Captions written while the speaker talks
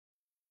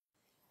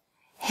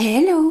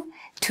Hello!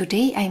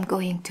 Today I'm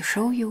going to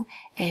show you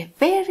a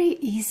very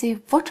easy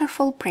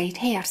waterfall braid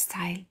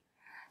hairstyle.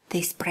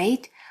 This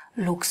braid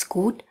looks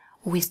good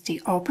with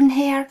the open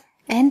hair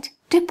and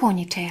the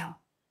ponytail.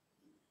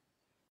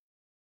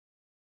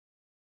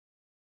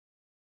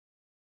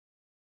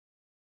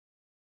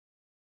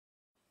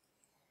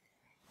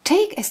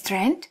 Take a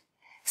strand,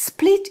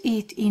 split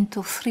it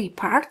into 3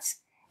 parts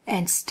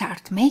and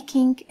start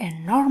making a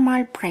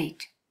normal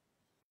braid.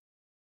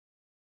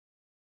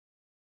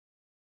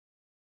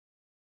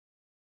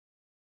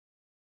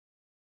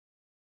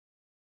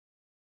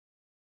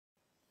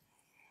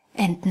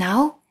 And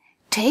now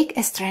take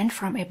a strand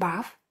from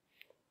above,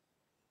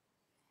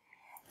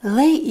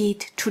 lay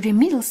it to the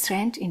middle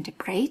strand in the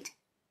braid,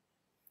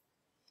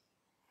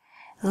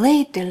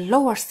 lay the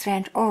lower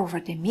strand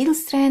over the middle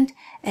strand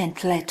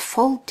and let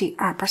fall the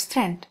upper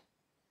strand.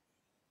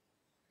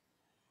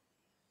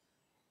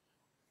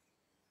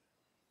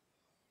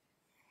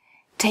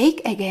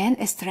 Take again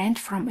a strand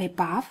from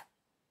above,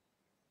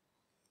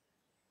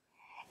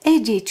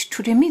 add it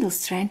to the middle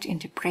strand in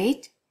the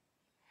braid,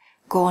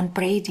 go on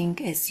braiding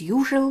as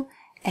usual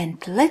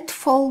and let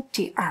fall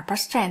the upper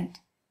strand.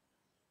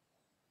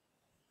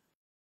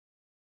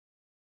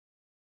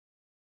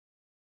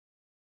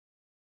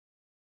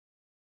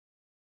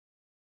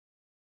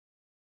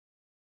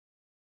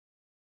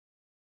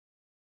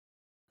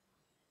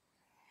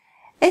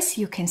 As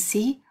you can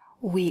see,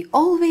 we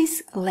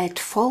always let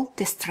fall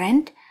the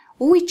strand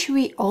which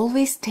we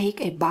always take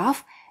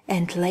above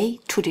and lay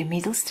to the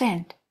middle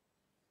strand.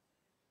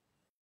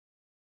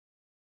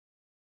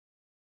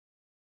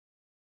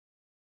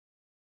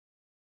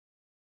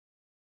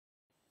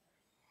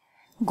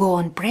 Go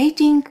on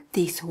braiding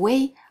this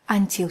way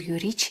until you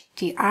reach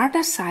the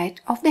other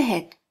side of the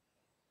head.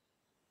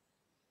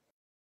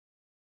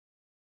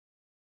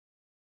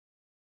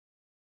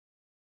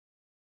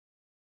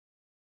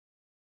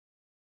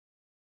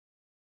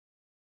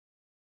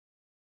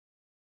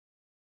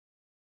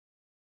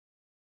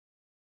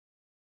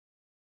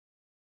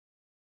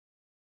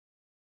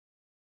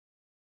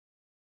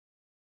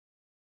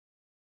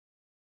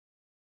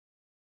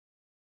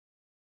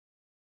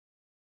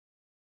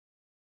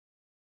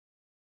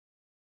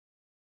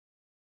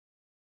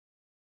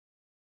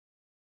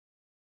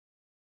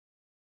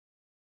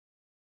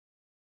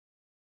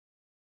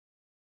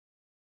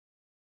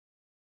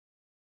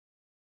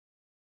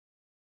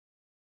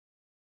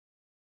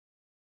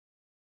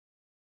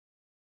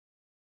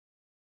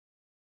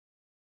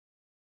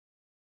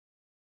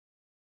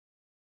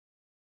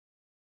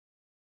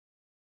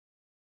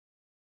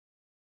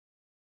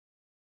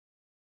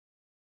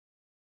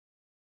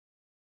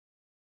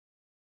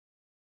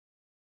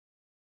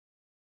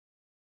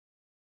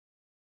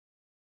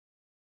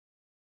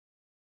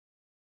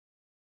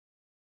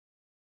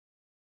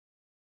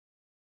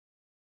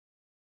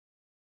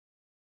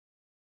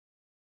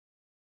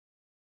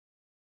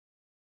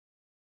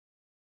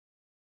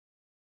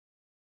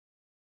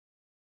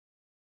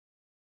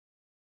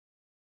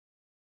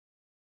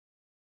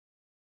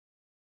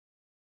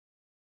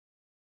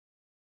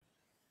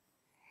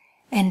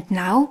 And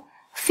now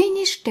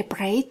finish the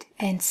braid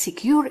and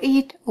secure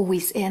it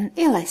with an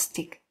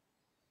elastic.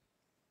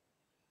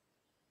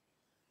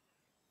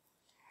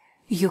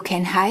 You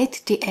can hide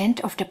the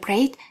end of the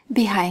braid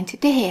behind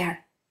the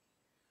hair.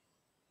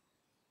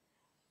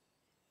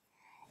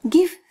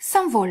 Give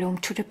some volume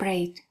to the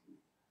braid.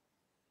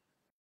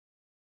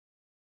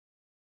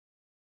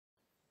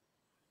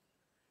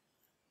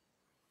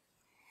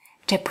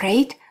 The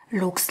braid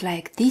looks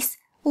like this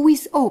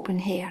with open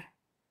hair.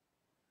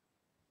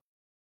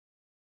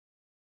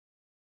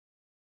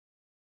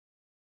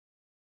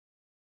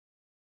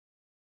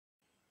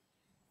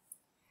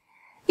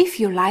 If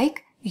you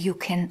like, you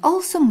can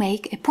also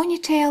make a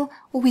ponytail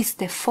with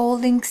the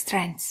falling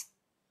strands.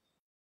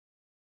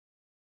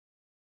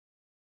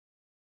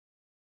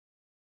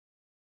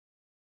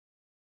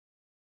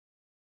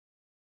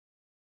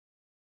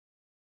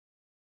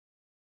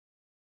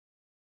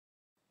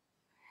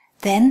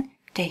 Then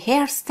the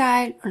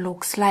hairstyle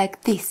looks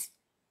like this.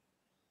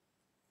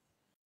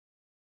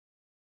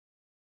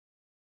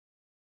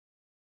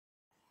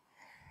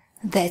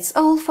 That's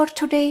all for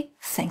today.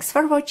 Thanks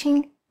for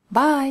watching.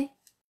 Bye!